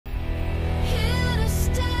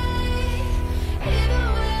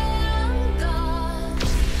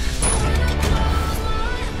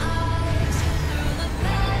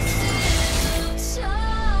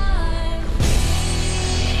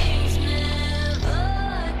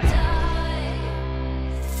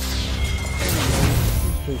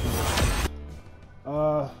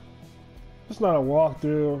It's not a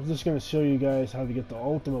walkthrough. I'm just gonna show you guys how to get the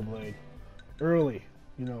Ultima Blade early.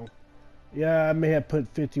 You know, yeah, I may have put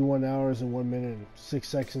 51 hours and 1 minute and 6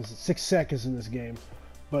 seconds in this game,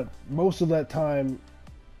 but most of that time,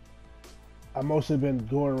 I've mostly been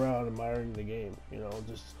going around admiring the game. You know,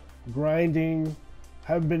 just grinding.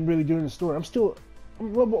 Haven't been really doing the story.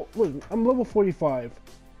 I'm level 45.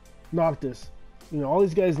 Noctis. You know, all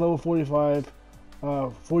these guys level 45,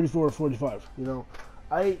 44, 45. You know,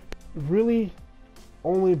 I really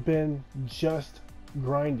only been just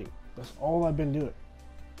grinding. That's all I've been doing.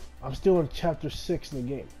 I'm still in chapter 6 in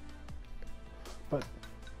the game. But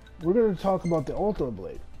we're going to talk about the Ultima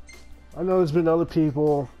Blade. I know there's been other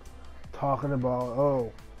people talking about,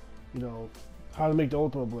 oh, you know, how to make the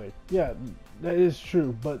Ultima Blade. Yeah, that is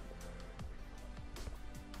true, but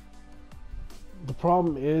the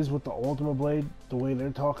problem is with the Ultima Blade, the way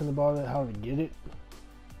they're talking about it, how to get it,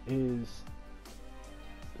 is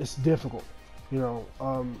it's difficult. You know,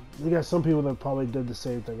 you got some people that probably did the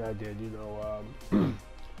same thing I did. You know,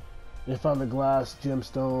 they found a glass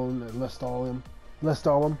gemstone and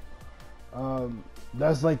Lestalem.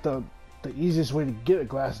 That's like the easiest way to get a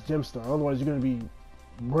glass gemstone. Otherwise, you're gonna be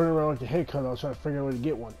running around with your head cut off trying to figure out a way to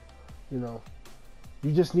get one. You know,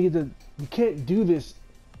 you just need to. You can't do this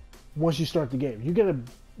once you start the game. You gotta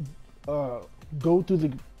go through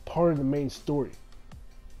the part of the main story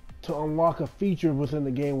to unlock a feature within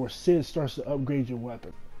the game where Sid starts to upgrade your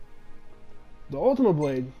weapon. The Ultima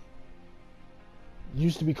Blade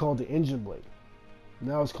used to be called the Engine Blade.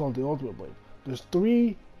 Now it's called the Ultima Blade. There's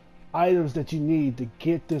 3 items that you need to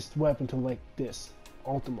get this weapon to like this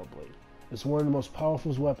Ultima Blade. It's one of the most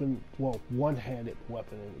powerful weapon, well, one-handed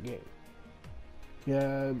weapon in the game.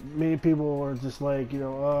 Yeah, many people are just like, you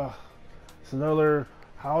know, it's another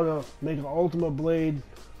how to make an Ultima Blade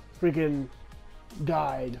freaking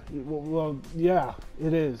guide. Well, yeah,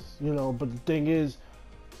 it is, you know, but the thing is,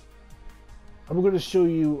 I'm going to show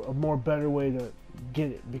you a more better way to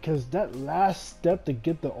get it, because that last step to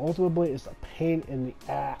get the Ultima Blade is a pain in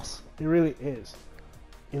the ass. It really is.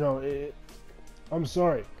 You know, I'm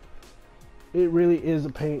sorry. It really is a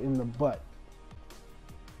pain in the butt.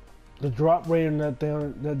 The drop rate on that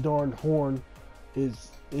darn horn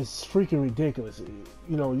is freaking ridiculous.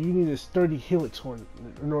 You know, you need a sturdy hillex horn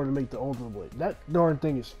in order to make the Ultima Blade. That darn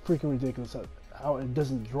thing is freaking ridiculous how it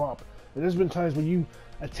doesn't drop. And there's been times when you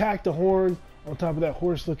attack the horn on top of that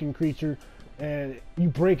horse-looking creature and you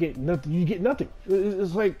break it, nothing. You get nothing.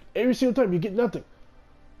 It's like every single time you get nothing.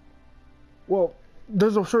 Well,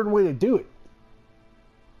 there's a certain way to do it.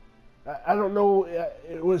 I don't know.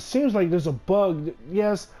 It seems like there's a bug.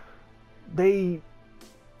 Yes, they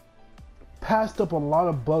passed up on a lot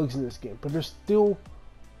of bugs in this game, but there's still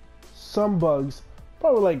some bugs,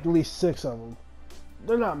 probably like at least 6 of them.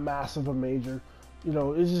 They're not massive or major. You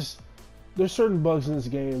know, it's just, there's certain bugs in this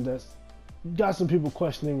game that's got some people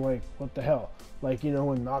questioning, like, what the hell? Like, you know,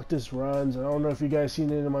 when Noctis runs, I don't know if you guys seen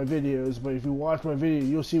it in my videos, but if you watch my video,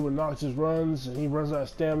 you'll see when Noctis runs and he runs out of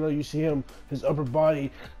stamina, you see him, his upper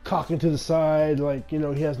body cocking to the side, like, you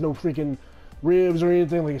know, he has no freaking ribs or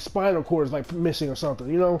anything, like his spinal cord is like missing or something,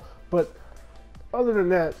 you know? But other than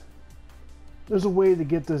that, there's a way to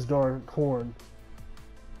get this darn horn.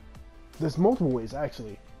 There's multiple ways,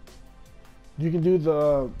 actually. You can do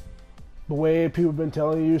the way people have been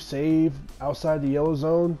telling you, save outside the yellow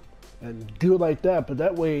zone and do it like that, but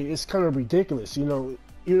that way it's kind of ridiculous. You know,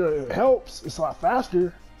 it helps, it's a lot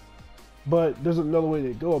faster, but there's another way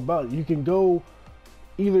to go about it. You can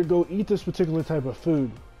either go eat this particular type of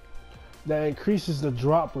food that increases the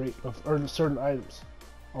drop rate of certain items.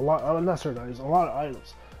 Not certain items, a lot of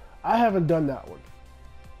items. I haven't done that one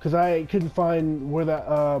because I couldn't find where that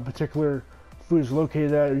particular food is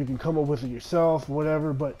located at, or you can come up with it yourself,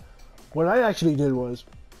 whatever. But what I actually did was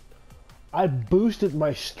I boosted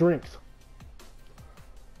my strength.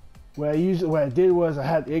 What I did was I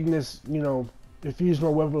had Ignis, you know, infuse my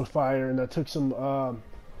weapon with fire, and I took some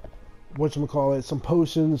some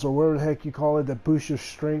potions or whatever the heck you call it that boost your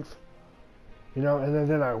strength, you know, and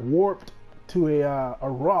then I warped to a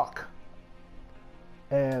rock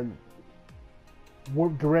and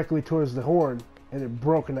warped directly towards the horn, and it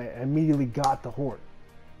broke, and I immediately got the horn.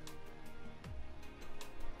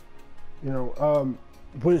 You know,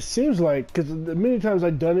 what it seems like, because the many times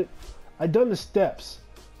I've done it, I've done the steps,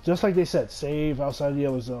 just like they said, save outside the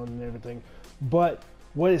yellow zone and everything. But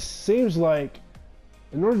what it seems like,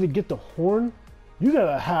 in order to get the horn, you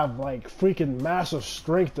gotta have like freaking massive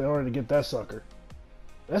strength in order to get that sucker.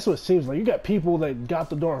 That's what it seems like. You got people that got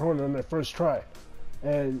the darn horn on their first try,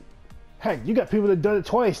 and heck, you got people that done it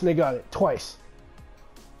twice and they got it twice.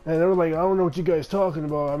 And they were like, I don't know what you guys talking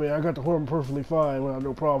about. I mean, I got the horn perfectly fine without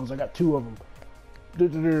no problems. I got 2 of them.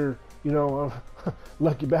 You know,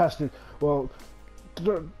 lucky bastard. Well,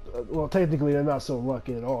 technically they're not so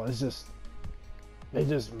lucky at all. It's just, they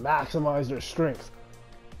just maximize their strength,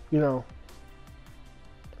 you know,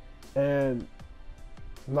 and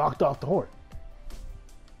knocked off the horn.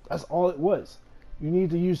 That's all it was. You need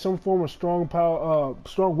to use some form of strong power,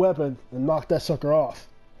 strong weapon, and knock that sucker off.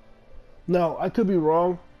 Now, I could be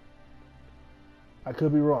wrong.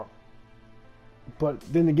 But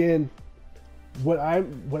then again, what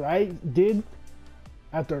I did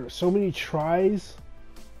after so many tries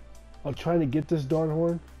of trying to get this darn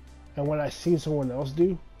horn, and when I seen someone else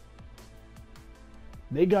do,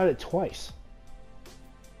 they got it twice.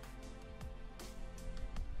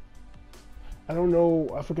 I don't know,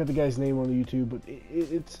 I forgot the guy's name on the YouTube, but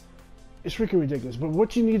it's freaking ridiculous. But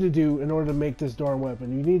what you need to do in order to make this darn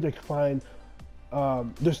weapon, you need to find,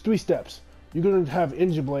 there's 3 steps. You're going to have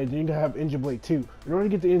Engine Blade, then you're going to have Engine Blade 2. In order to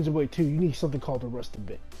get the Engine Blade 2, you need something called a rusted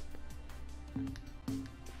bit.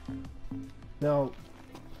 Now,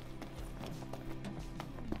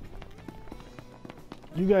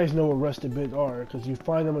 you guys know what rusted bits are, because you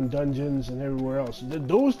find them in dungeons and everywhere else.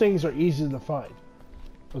 Those things are easy to find.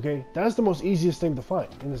 Okay? That's the most easiest thing to find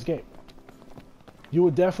in this game. You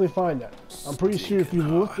will definitely find that. I'm pretty sure if you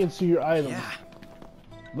look into your items,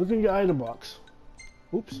 look in your item box.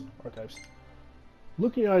 Oops, archives.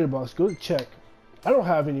 Look in your item box, go to check. I don't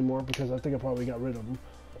have any more because I think I probably got rid of them.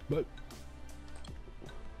 But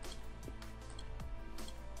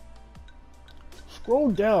scroll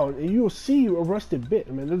down and you'll see a rusted bit.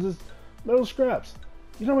 I mean, there's just metal scraps.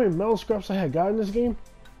 You know how many metal scraps I had got in this game?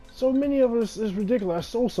 So many of us is ridiculous. I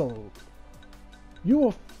sold some of them.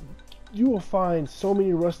 You will find so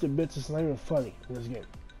many rusted bits, it's not even funny in this game.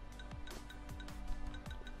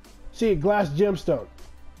 See, a glass gemstone.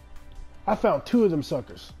 I found 2 of them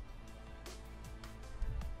suckers.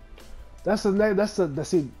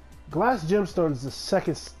 See, glass gemstone is the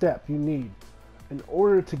second step you need in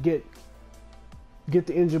order to get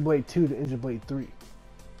the Engine Blade 2 to Engine Blade 3.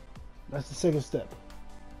 That's the second step.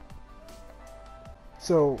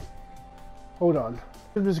 So, hold on.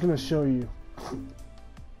 I'm just gonna show you.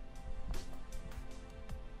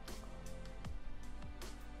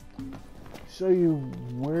 Show you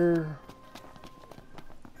where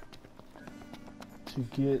to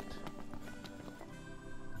get,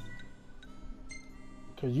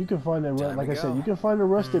 because you can find that, like I said, you can find a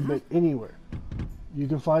rusted bit anywhere. You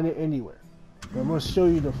can find it anywhere. But I'm going to show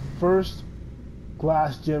you the first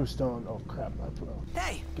glass gemstone. Oh crap! I put on.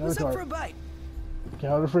 Hey, what's up for a bite?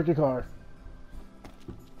 Get out of the freaking car.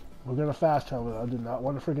 We're gonna fast travel. I did not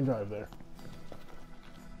want to freaking drive there.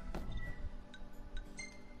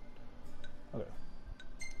 Okay.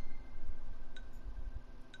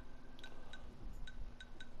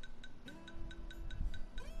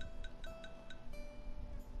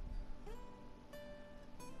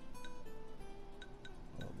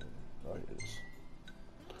 Oh, here it is.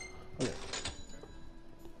 Okay.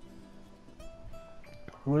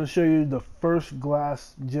 I'm going to show you the first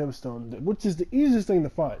glass gemstone, which is the easiest thing to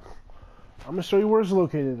find. I'm going to show you where it's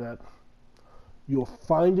located at. You'll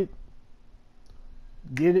find it,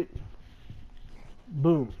 get it,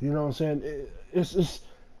 boom. You know what I'm saying? It's the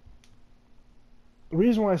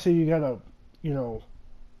reason why I say you got to, you know,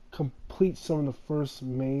 complete some of the first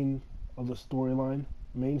main storyline,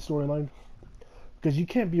 because you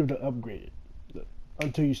can't be able to upgrade it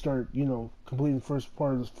until you start, you know, completing the first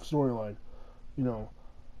part of the storyline. You know,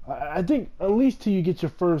 I think at least till you get your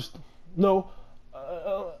first,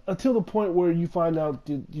 until the point where you find out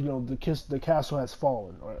that, you know, the castle has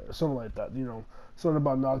fallen or something like that. You know, something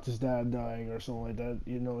about Noctis' dad dying or something like that.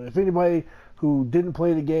 You know, if anybody who didn't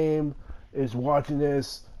play the game is watching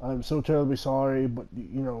this, I'm so terribly sorry, but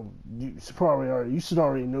you know, you should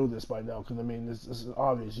already know this by now, because I mean, this is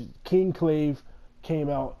obvious. King Clave came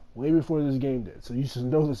out way before this game did, so you should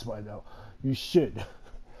know this by now. You should.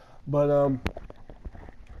 But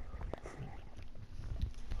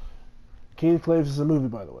King Clave is a movie,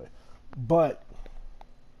 by the way. But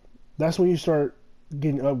that's when you start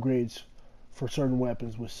getting upgrades for certain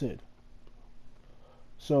weapons with Sid.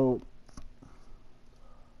 So,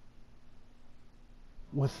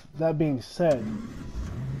 with that being said,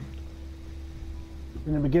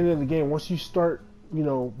 in the beginning of the game, once you start, you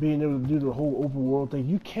know, being able to do the whole open world thing,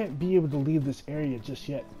 you can't be able to leave this area just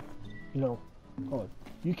yet. You know, hold on.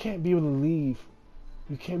 You can't be able to leave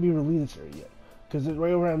this area yet. Because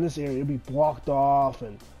right around this area, it'll be blocked off,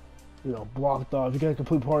 and, you know, blocked off. You got to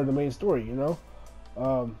complete part of the main story, you know?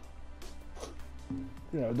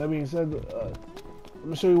 You know, that being said, let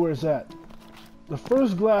me show you where it's at. The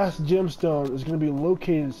first glass gemstone is going to be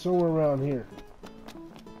located somewhere around here.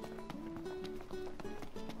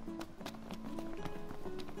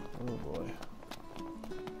 Oh boy.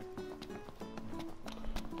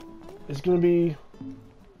 It's going to be...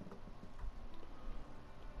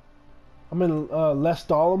 I'm in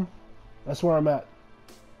Lestalem. That's where I'm at.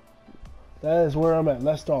 That is where I'm at,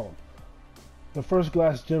 Lestalem. The first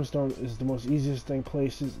glass gemstone is the most easiest thing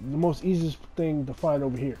the most easiest thing to find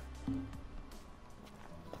over here.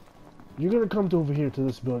 You're gonna come to over here to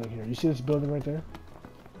this building here. You see this building right there?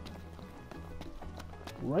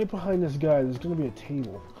 Right behind this guy, there's gonna be a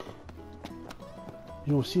table.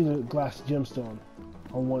 You will see the glass gemstone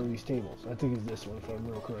on one of these tables. I think it's this one, if I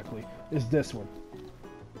remember correctly. It's this one.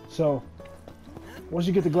 So, once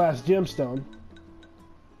you get the glass gemstone,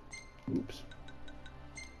 oops.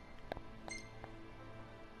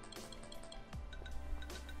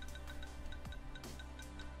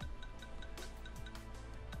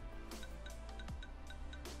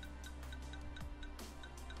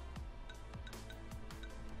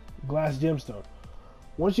 Glass gemstone.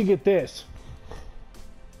 Once you get this,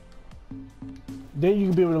 then you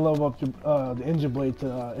can be able to level up the engine blade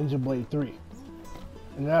to engine blade 3.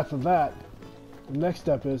 And after that, the next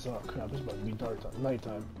step is, oh crap, this is about to be dark time,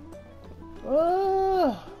 nighttime.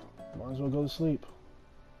 Might as well go to sleep.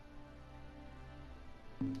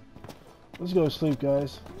 Let's go to sleep,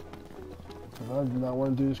 guys. I do not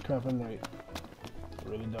want to do this crap at night. I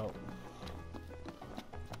really don't.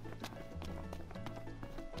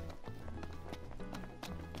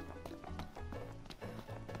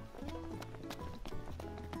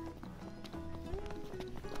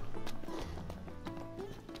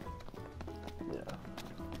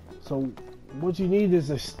 So what you need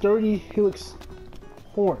is a sturdy hillex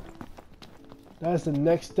horn. That's the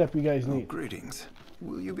next step you guys need. Oh, greetings.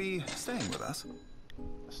 Will you be staying with us?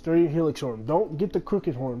 Sturdy hillex horn. Don't get the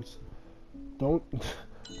crooked horns. Don't.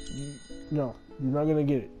 No, you're not gonna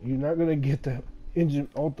get it. You're not gonna get the engine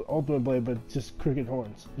ultimate blade, but just crooked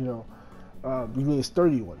horns. You know, you need a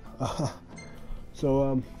sturdy one.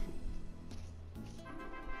 So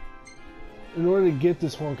in order to get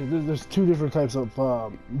this one, because there's two different types of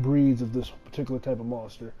breeds of this particular type of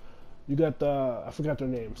monster. You got the, I forgot their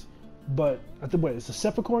names, but wait, it's the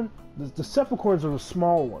Sephicorn? The Sephicorns are the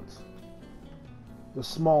small ones. The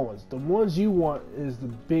small ones. The ones you want is the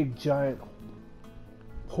big, giant,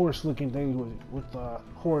 horse-looking things with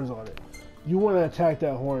horns on it. You want to attack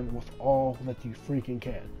that horn with all that you freaking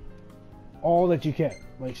can. All that you can.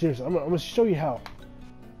 Like, seriously, I'm gonna show you how.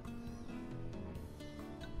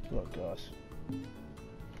 Oh, gosh.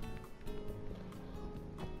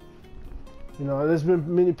 You know, there's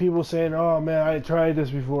been many people saying, oh man, I tried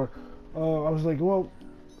this before. I was like, well,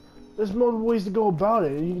 there's multiple ways to go about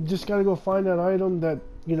it. You just gotta go find that item that,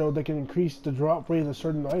 you know, that can increase the drop rate of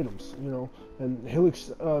certain items, you know. And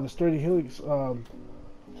hillex, the sturdy hillex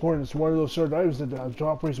horn is one of those certain items that the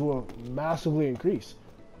drop rates will massively increase,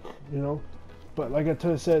 you know. But like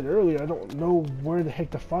I said earlier, I don't know where the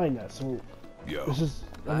heck to find that, so this is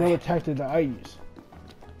another tactic that I use.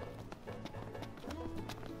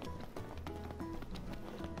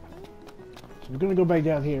 So we're gonna go back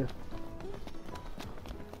down here.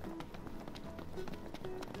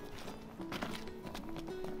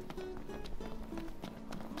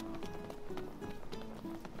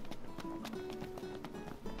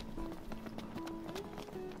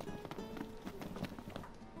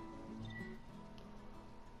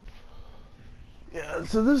 Yeah,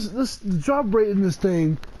 so this drop rate in this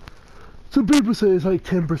thing, some people say it's like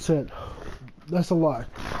 10%. That's a lie.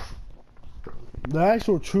 The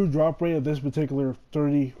actual true drop rate of this particular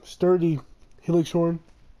sturdy hillex horn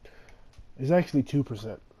is actually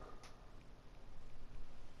 2%.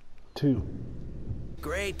 2.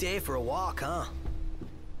 Great day for a walk, huh?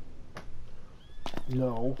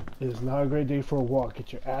 No, it is not a great day for a walk.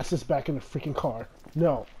 Get your asses back in the freaking car.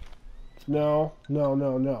 No. No, no,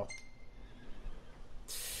 no, no.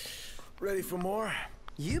 Ready for more?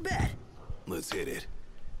 You bet. Let's hit it.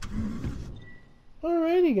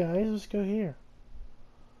 Alrighty, guys, let's go here.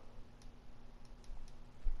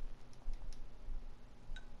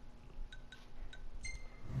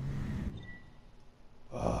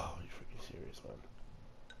 Oh, you freaking serious,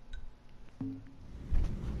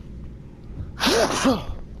 man.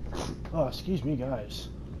 Oh, excuse me, guys.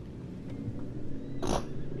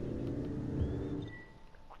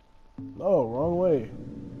 Oh, wrong way.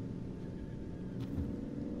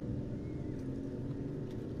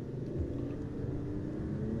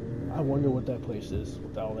 I wonder what that place is,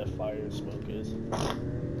 what all that fire and smoke is.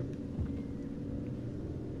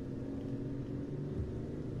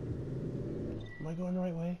 Am I going the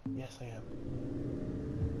right way? Yes, I am.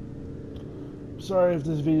 Sorry if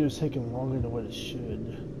this video is taking longer than what it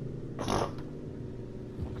should.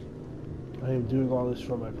 I am doing all this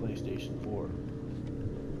from my PlayStation 4.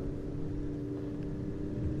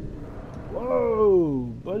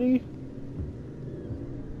 Whoa, buddy!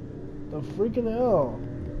 The freaking hell!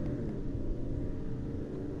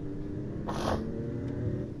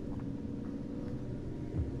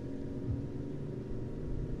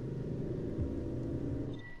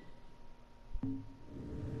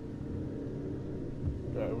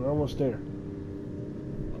 Alright, we're almost there.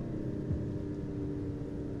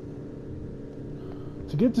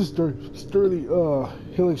 To get this sturdy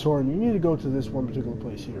hillex horn, you need to go to this one particular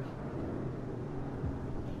place here.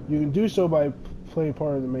 You can do so by playing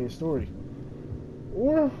part of the main story,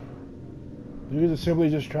 or you can simply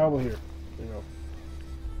just travel here. You know.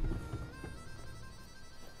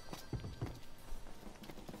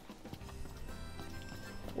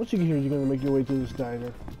 Once you get here, you're gonna make your way through this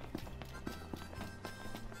diner.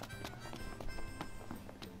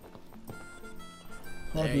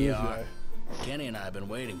 There you are. Kenny and I have been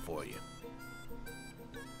waiting for you.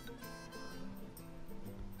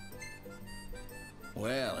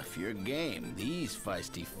 Well, if you're game, these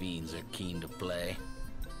feisty fiends are keen to play.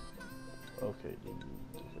 Okay.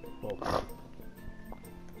 Well,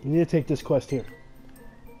 you need to take this quest here.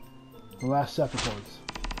 The last Septicons.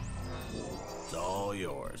 It's all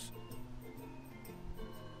yours.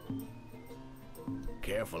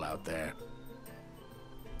 Careful out there.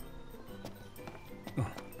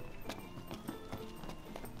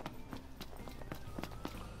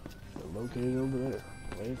 They're located over there,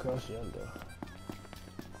 way across yonder.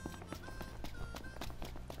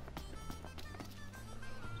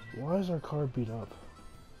 Why is our car beat up?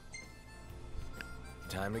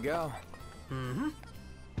 Time to go. Mm-hmm.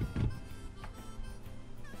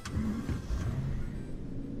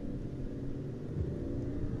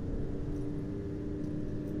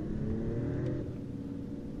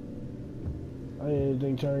 I didn't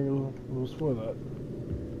think Triangle was for that.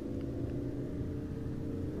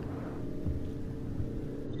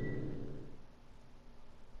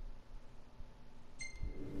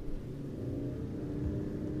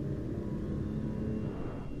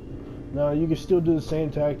 Now you can still do the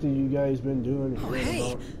same tactic you guys been doing. Oh,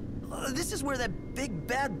 hey! This is where that big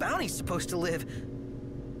bad bounty's supposed to live.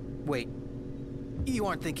 Wait, you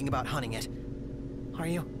aren't thinking about hunting it, are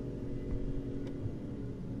you?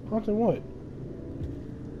 Hunting what?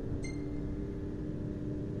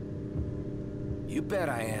 You bet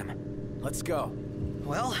I am. Let's go.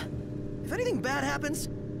 Well, if anything bad happens,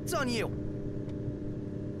 it's on you.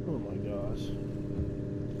 Oh my gosh.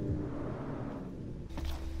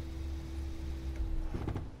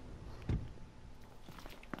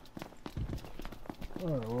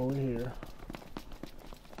 Alright, well, we're here.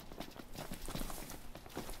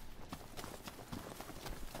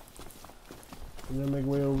 We're gonna make our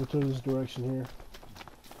way over to this direction here.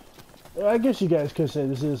 I guess you guys could say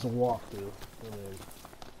this is a walkthrough. I mean,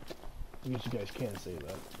 I guess you guys can say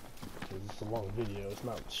that. Because it's a long video, it's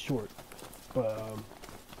not short. But,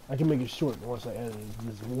 I can make it short once I edit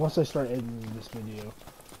this. Once I start editing this video.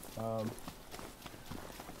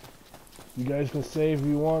 You guys can say if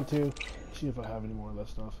you want to. See if I have any more of that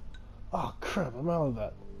stuff. Oh crap, I'm out of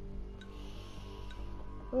that.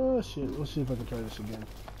 Oh shit, let's see if I can try this again.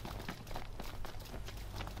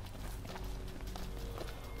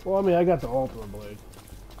 Well, I mean, I got the Ultima Blade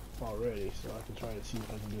already, so I can try to see if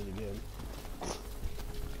I can do it again.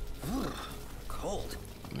 Cold.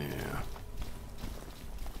 Yeah.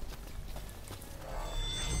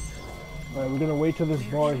 Alright, we're gonna wait till this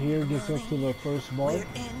bar here gets us to the first bar. We're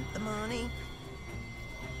in the money.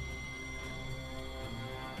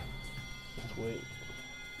 Let's wait.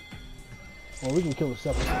 Well, we can kill the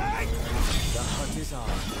septic. The hunt is on.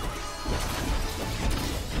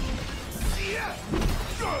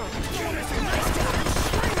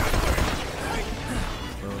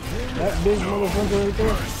 That big motherfucker right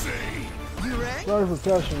there. You ready? Sorry for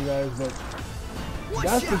cussing, guys, but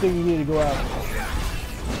that's the thing you need to go after.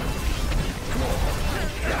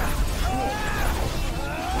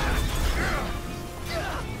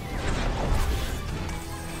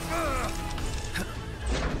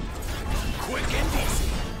 Quick and easy.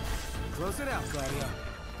 Close it out, Claudia.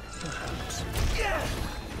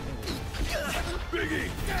 Biggie,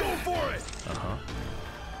 go for it! Uh-huh.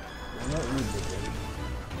 I'm not really big, baby.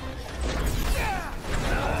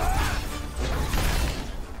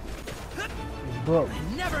 It's broke.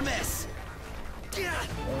 Never miss. Okay.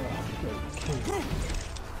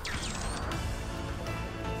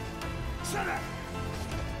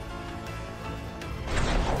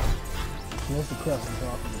 That's the crest I'm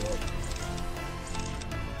talking about.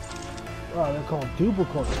 Oh, they're called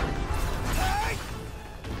duplicates. Hey!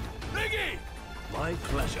 Biggie! My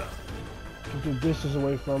pleasure. Keep your distance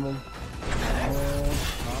away from him. And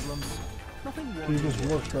Problems? Nothing he just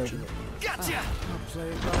works right here. Gotcha! I'll play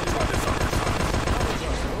it by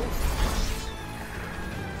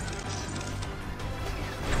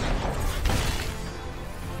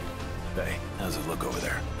Hey, how's it look over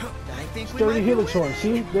there? I think we Sturdy might be helix horn.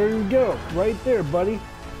 winning. See? There you go. Right there, buddy.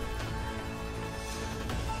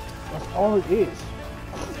 That's all it is.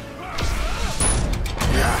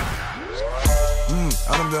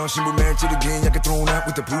 아름다운 신부 매질이긴 약간 thrown out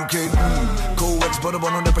with the bouquet. Coex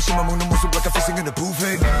버려버려 내 빠심만 먹는 모습 like a feasting in a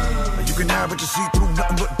buffet. You can have what you see through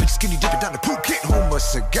nothing but big skinny dipping down the Phuket. Who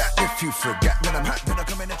must have got if you forgot that I'm hot, then I'm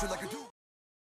coming at you like a dude.